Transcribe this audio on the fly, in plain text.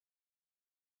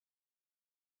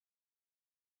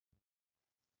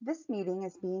This meeting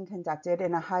is being conducted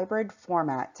in a hybrid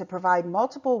format to provide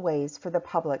multiple ways for the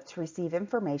public to receive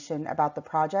information about the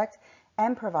project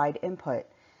and provide input.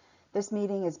 This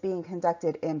meeting is being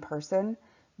conducted in person,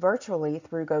 virtually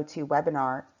through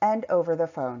GoToWebinar, and over the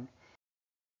phone.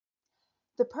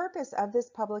 The purpose of this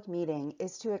public meeting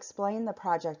is to explain the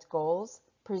project goals,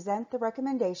 present the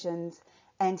recommendations,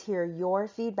 and hear your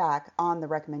feedback on the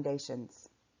recommendations.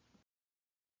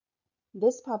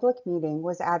 This public meeting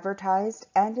was advertised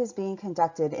and is being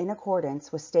conducted in accordance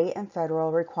with state and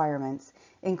federal requirements,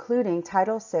 including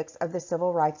Title VI of the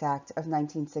Civil Rights Act of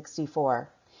 1964.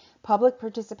 Public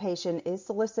participation is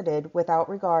solicited without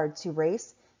regard to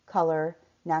race, color,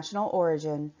 national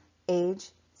origin,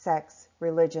 age, sex,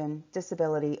 religion,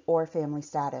 disability, or family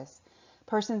status.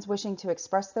 Persons wishing to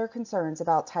express their concerns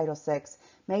about Title VI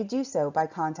may do so by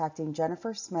contacting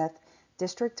Jennifer Smith,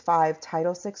 District 5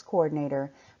 Title VI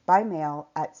Coordinator, by mail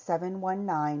at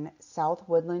 719 South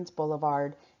Woodlands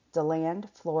Boulevard, DeLand,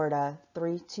 Florida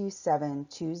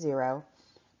 32720,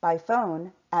 by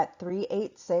phone at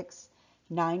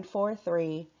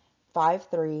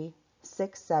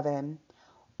 386-943-5367,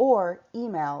 or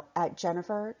email at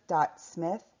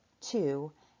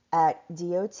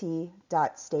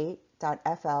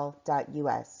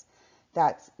jennifer.smith2@dot.state.fl.us.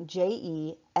 That's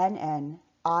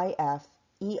JENNIFER.SMITH,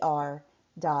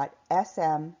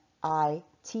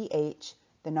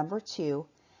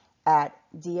 at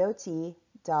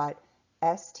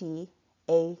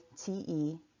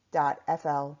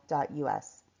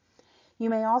dot.state.fl.us. You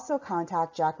may also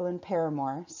contact Jacqueline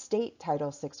Paramore, State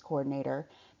Title VI Coordinator,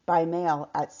 by mail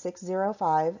at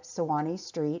 605 Sewanee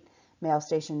Street, Mail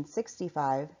Station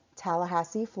 65,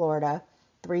 Tallahassee, Florida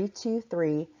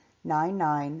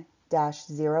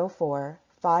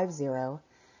 32399-0450,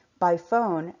 by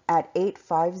phone at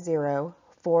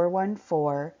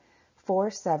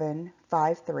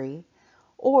 850-414-4753,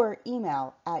 or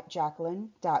email at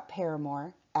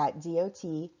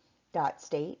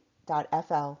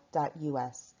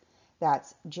jacqueline.paramore@dot.state.fl.us.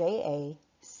 That's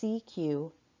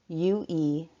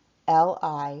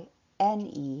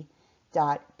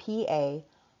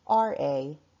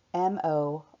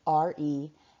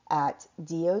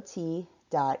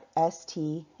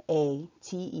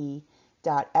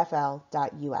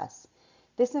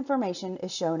This information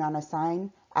is shown on a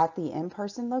sign at the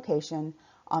in-person location,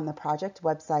 on the project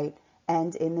website,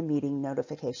 and in the meeting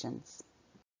notifications.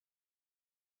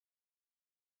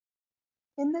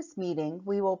 In this meeting,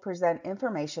 we will present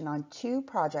information on two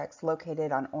projects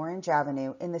located on Orange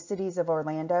Avenue in the cities of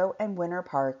Orlando and Winter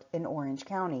Park in Orange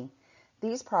County.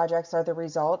 These projects are the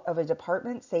result of a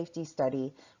department safety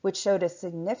study which showed a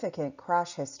significant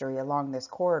crash history along this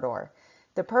corridor.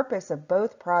 The purpose of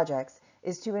both projects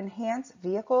is to enhance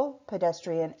vehicle,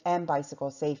 pedestrian, and bicycle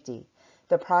safety.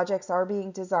 The projects are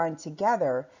being designed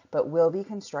together but will be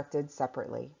constructed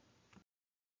separately.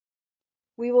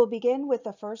 We will begin with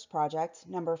the first project,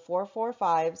 number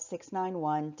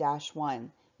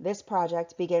 445691-1. This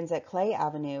project begins at Clay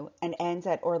Avenue and ends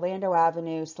at Orlando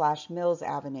Avenue/Mills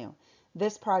Avenue.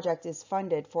 This project is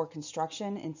funded for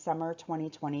construction in summer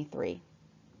 2023.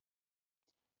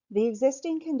 The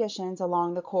existing conditions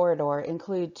along the corridor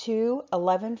include two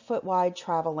 11-foot wide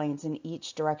travel lanes in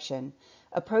each direction.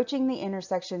 Approaching the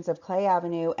intersections of Clay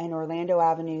Avenue and Orlando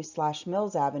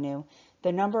Avenue/Mills Avenue,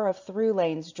 the number of through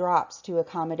lanes drops to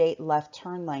accommodate left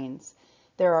turn lanes.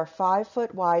 There are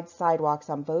 5-foot wide sidewalks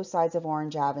on both sides of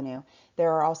Orange Avenue.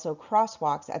 There are also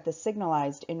crosswalks at the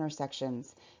signalized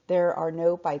intersections. There are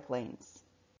no bike lanes.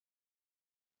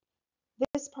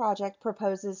 This project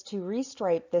proposes to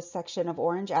restripe this section of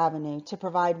Orange Avenue to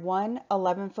provide one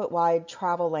 11-foot wide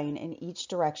travel lane in each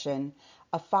direction,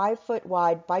 a 5-foot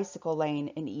wide bicycle lane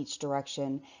in each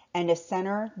direction, and a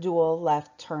center dual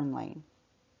left turn lane.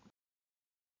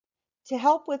 To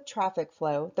help with traffic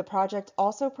flow, the project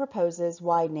also proposes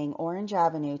widening Orange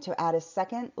Avenue to add a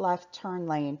second left turn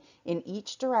lane in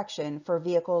each direction for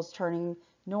vehicles turning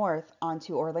north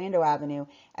onto Orlando Avenue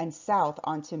and south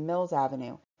onto Mills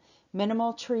Avenue.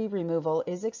 Minimal tree removal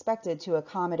is expected to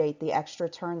accommodate the extra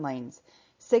turn lanes.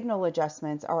 Signal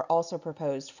adjustments are also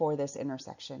proposed for this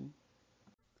intersection.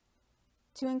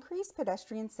 To increase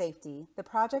pedestrian safety, the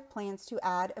project plans to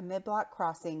add a mid-block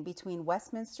crossing between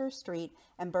Westminster Street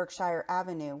and Berkshire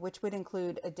Avenue, which would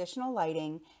include additional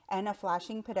lighting and a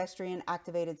flashing pedestrian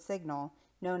activated signal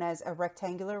known as a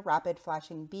rectangular rapid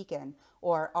flashing beacon,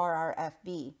 or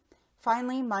RRFB.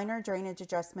 Finally, minor drainage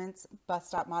adjustments, bus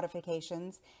stop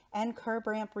modifications, and curb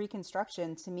ramp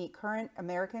reconstruction to meet current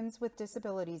Americans with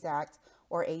Disabilities Act,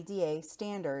 or ADA,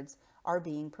 standards are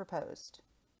being proposed.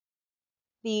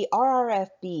 The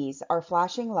RRFBs are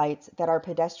flashing lights that are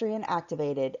pedestrian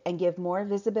activated and give more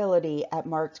visibility at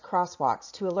marked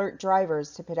crosswalks to alert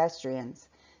drivers to pedestrians.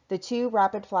 The two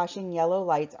rapid flashing yellow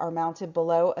lights are mounted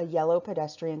below a yellow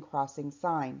pedestrian crossing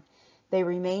sign. They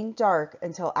remain dark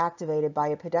until activated by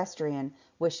a pedestrian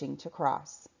wishing to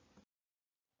cross.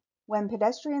 When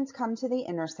pedestrians come to the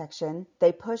intersection,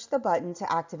 they push the button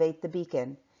to activate the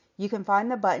beacon. You can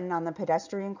find the button on the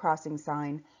pedestrian crossing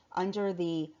sign under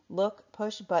the "Look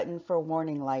Push Button for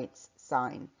Warning Lights"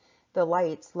 sign. The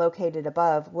lights, located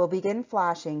above, will begin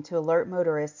flashing to alert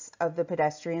motorists of the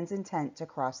pedestrian's intent to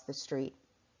cross the street.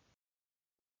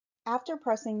 After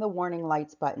pressing the warning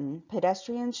lights button,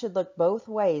 pedestrians should look both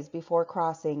ways before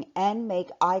crossing and make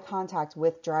eye contact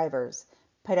with drivers.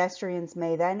 Pedestrians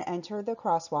may then enter the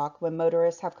crosswalk when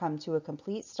motorists have come to a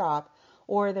complete stop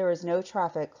or there is no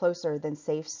traffic closer than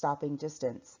safe stopping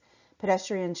distance.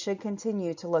 Pedestrians should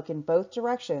continue to look in both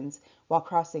directions while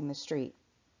crossing the street.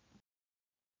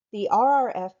 The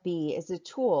RRFB is a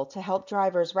tool to help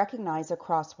drivers recognize a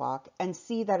crosswalk and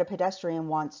see that a pedestrian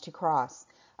wants to cross.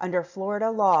 Under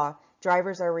Florida law,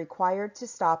 drivers are required to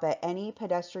stop at any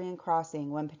pedestrian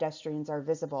crossing when pedestrians are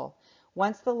visible.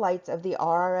 Once the lights of the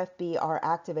RRFB are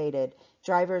activated,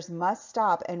 drivers must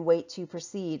stop and wait to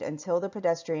proceed until the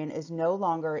pedestrian is no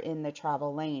longer in the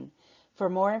travel lane. For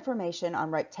more information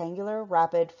on rectangular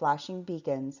rapid flashing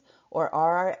beacons, or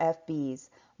RRFBs,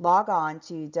 log on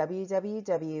to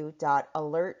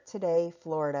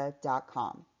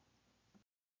www.alerttodayflorida.com.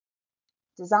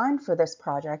 Design for this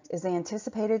project is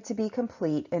anticipated to be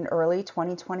complete in early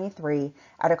 2023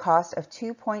 at a cost of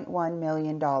 $2.1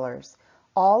 million.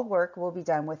 All work will be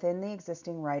done within the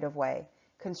existing right-of-way.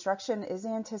 Construction is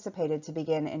anticipated to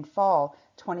begin in fall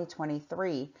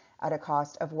 2023 at a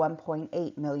cost of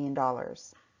 $1.8 million.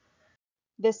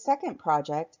 This second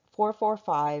project,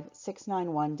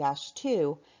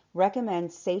 445691-2,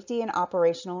 recommends safety and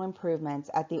operational improvements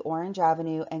at the Orange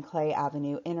Avenue and Clay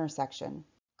Avenue intersection.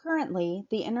 Currently,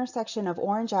 the intersection of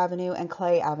Orange Avenue and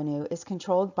Clay Avenue is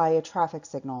controlled by a traffic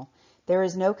signal. There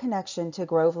is no connection to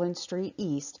Groveland Street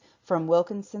East from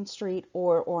Wilkinson Street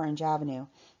or Orange Avenue.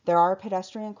 There are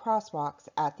pedestrian crosswalks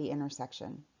at the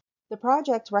intersection. The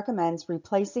project recommends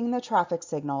replacing the traffic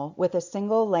signal with a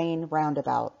single-lane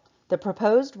roundabout. The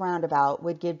proposed roundabout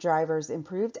would give drivers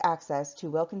improved access to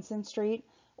Wilkinson Street,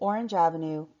 Orange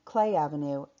Avenue, Clay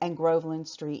Avenue, and Groveland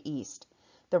Street East.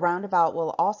 The roundabout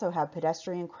will also have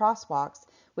pedestrian crosswalks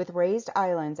with raised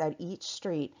islands at each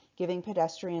street, giving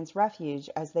pedestrians refuge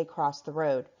as they cross the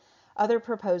road. Other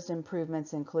proposed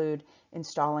improvements include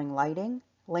installing lighting,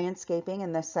 landscaping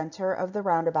in the center of the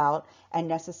roundabout, and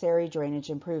necessary drainage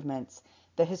improvements.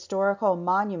 The historical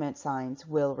monument signs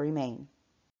will remain.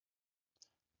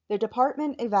 The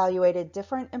department evaluated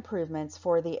different improvements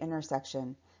for the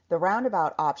intersection. The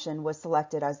roundabout option was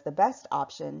selected as the best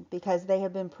option because they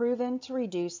have been proven to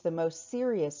reduce the most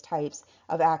serious types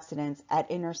of accidents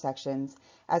at intersections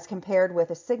as compared with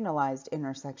a signalized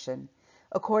intersection.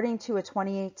 According to a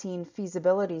 2018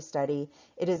 feasibility study,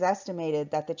 it is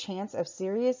estimated that the chance of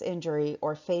serious injury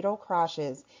or fatal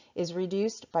crashes is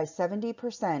reduced by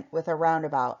 70% with a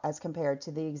roundabout as compared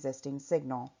to the existing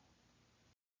signal.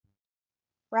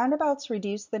 Roundabouts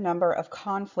reduce the number of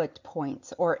conflict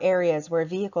points or areas where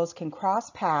vehicles can cross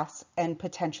paths and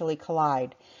potentially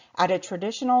collide. At a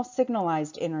traditional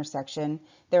signalized intersection,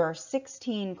 there are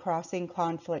 16 crossing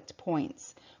conflict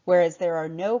points, whereas there are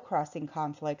no crossing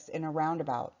conflicts in a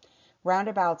roundabout.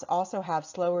 Roundabouts also have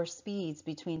slower speeds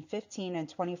between 15 and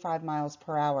 25 miles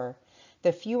per hour.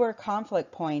 The fewer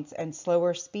conflict points and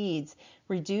slower speeds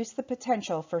reduce the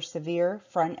potential for severe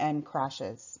front-end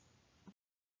crashes.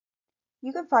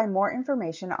 You can find more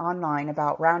information online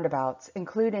about roundabouts,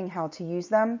 including how to use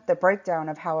them, the breakdown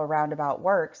of how a roundabout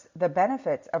works, the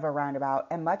benefits of a roundabout,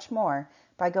 and much more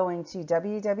by going to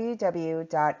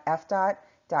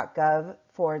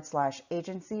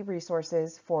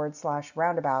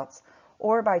www.fdot.gov/agency-resources/roundabouts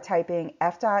or by typing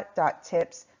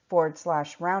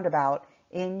fdot.tips/roundabout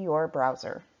in your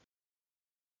browser.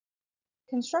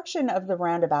 Construction of the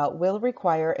roundabout will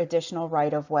require additional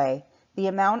right-of-way. The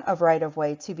amount of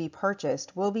right-of-way to be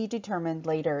purchased will be determined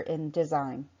later in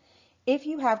design. If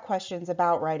you have questions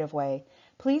about right-of-way,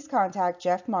 please contact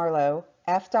Jeff Marlowe,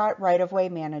 FDOT Right-of-Way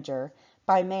Manager,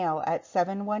 by mail at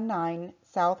 719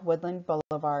 South Woodland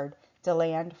Boulevard,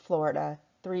 DeLand, Florida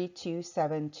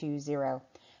 32720,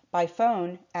 by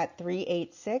phone at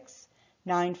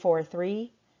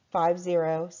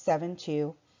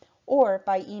 386-943-5072, or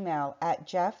by email at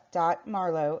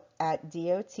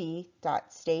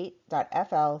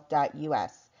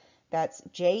jeff.marlowe@dot.state.fl.us. That's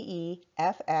jeff.marlowe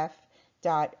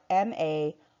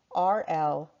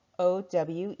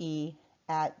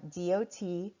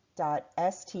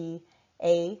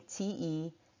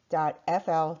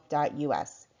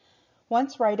owe@dot.state.fl.us.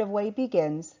 Once right-of-way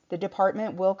begins, the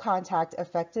department will contact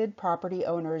affected property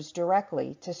owners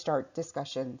directly to start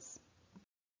discussions.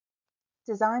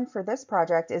 Design for this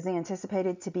project is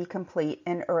anticipated to be complete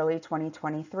in early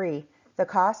 2023. The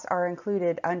costs are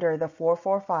included under the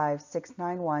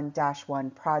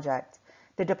 445691-1 project.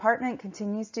 The department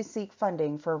continues to seek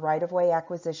funding for right-of-way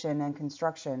acquisition and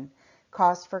construction.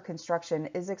 Cost for construction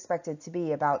is expected to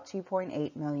be about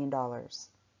 $2.8 million.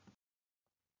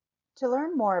 To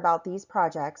learn more about these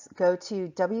projects, go to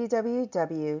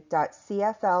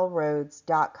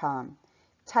www.cflroads.com.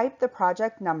 Type the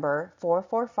project number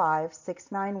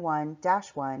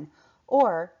 445691-1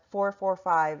 or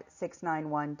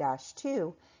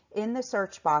 445691-2 in the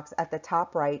search box at the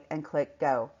top right and click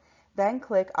Go. Then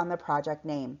click on the project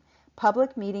name.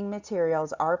 Public meeting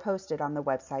materials are posted on the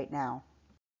website now.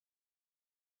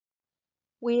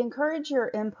 We encourage your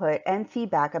input and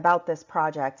feedback about this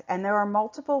project, and there are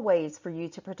multiple ways for you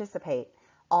to participate.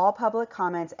 All public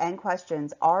comments and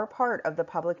questions are part of the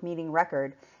public meeting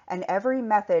record, and every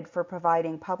method for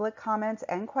providing public comments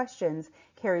and questions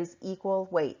carries equal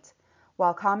weight.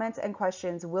 While comments and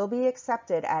questions will be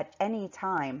accepted at any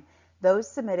time, those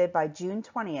submitted by June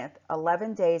 20th,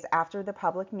 11 days after the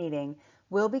public meeting,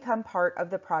 will become part of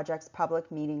the project's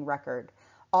public meeting record.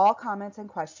 All comments and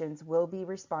questions will be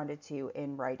responded to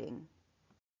in writing.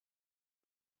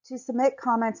 To submit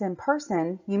comments in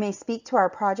person, you may speak to our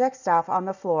project staff on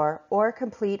the floor or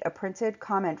complete a printed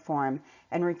comment form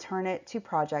and return it to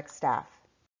project staff.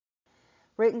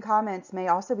 Written comments may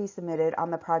also be submitted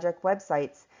on the project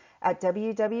websites at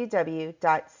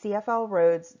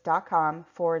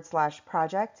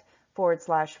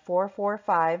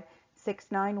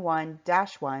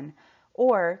www.cflroads.com/project/445691-1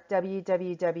 or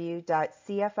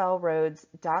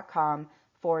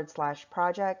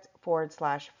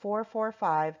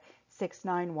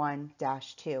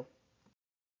www.cflroads.com/project/445-691-2.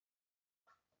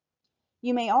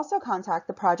 You may also contact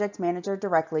the project manager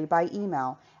directly by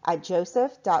email at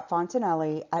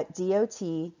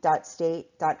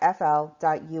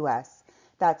joseph.fontanelli@dot.state.fl.us.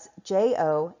 That's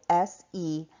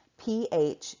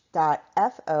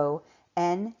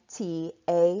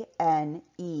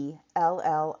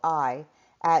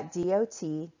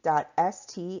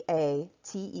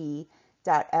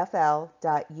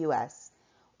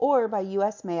or by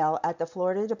U.S. mail at the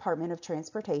Florida Department of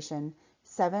Transportation,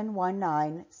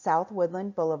 719 South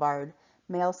Woodland Boulevard,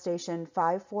 Mail Station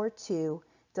 542,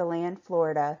 DeLand,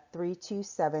 Florida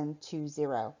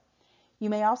 32720. You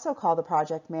may also call the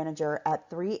project manager at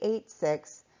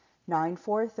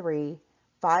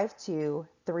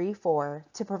 386-943-5234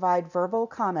 to provide verbal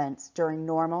comments during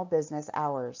normal business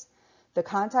hours. The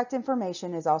contact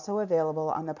information is also available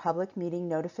on the public meeting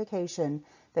notification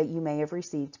that you may have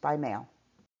received by mail.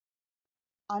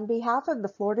 On behalf of the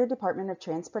Florida Department of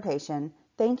Transportation,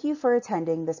 thank you for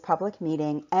attending this public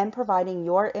meeting and providing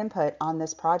your input on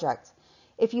this project.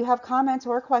 If you have comments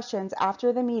or questions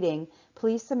after the meeting,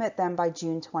 please submit them by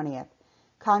June 20th.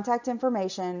 Contact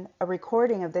information, a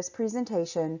recording of this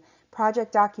presentation,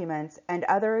 project documents, and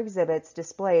other exhibits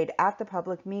displayed at the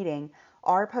public meeting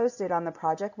are posted on the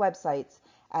project websites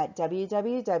at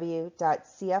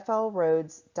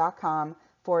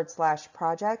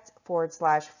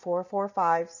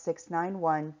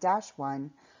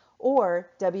www.cflroads.com/project/445-691-1 or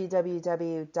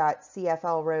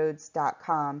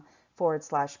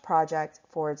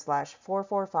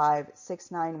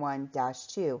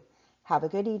www.cflroads.com/project/445-691-2. Have a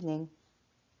good evening.